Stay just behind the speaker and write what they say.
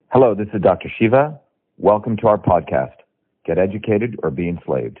Hello, this is Dr. Shiva. Welcome to our podcast, Get Educated or Be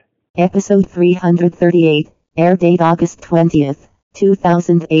Enslaved. Episode 338, air date August 20th,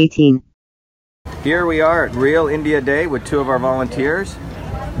 2018. Here we are at Real India Day with two of our volunteers,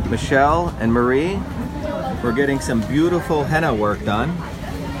 Michelle and Marie. We're getting some beautiful henna work done.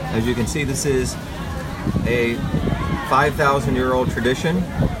 As you can see, this is a 5,000-year-old tradition.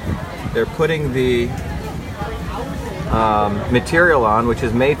 They're putting the material on, which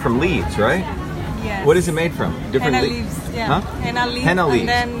is made from leaves, right? Yes. What is it made from? Different henna leaves. Yeah. Huh? Henna leaves. Henna leaves. And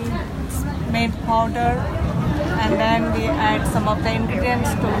then it's made powder, and then we add some of the ingredients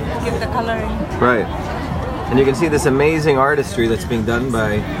to give the coloring. Right. And you can see this amazing artistry that's being done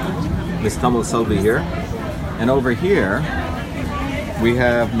by Ms. Tamal Selvi here. And over here, we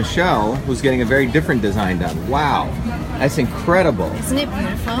have Michelle, who's getting a very different design done. Wow. That's incredible. Isn't it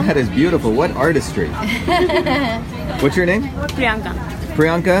beautiful? That is beautiful. What artistry. What's your name? Priyanka.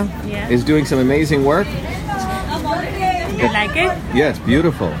 Priyanka is doing some amazing work. Do you like it? Yeah, it's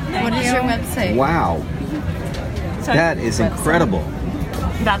beautiful. What is your website? Wow. Sorry. That is incredible.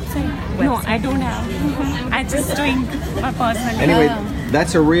 Website? No, I don't have. I just doing my personal. Anyway,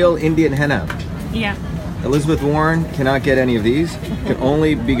 that's a real Indian henna. Yeah. Elizabeth Warren cannot get any of these. Can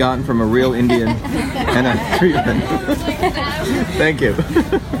only be gotten from a real Indian henna treatment. Thank you.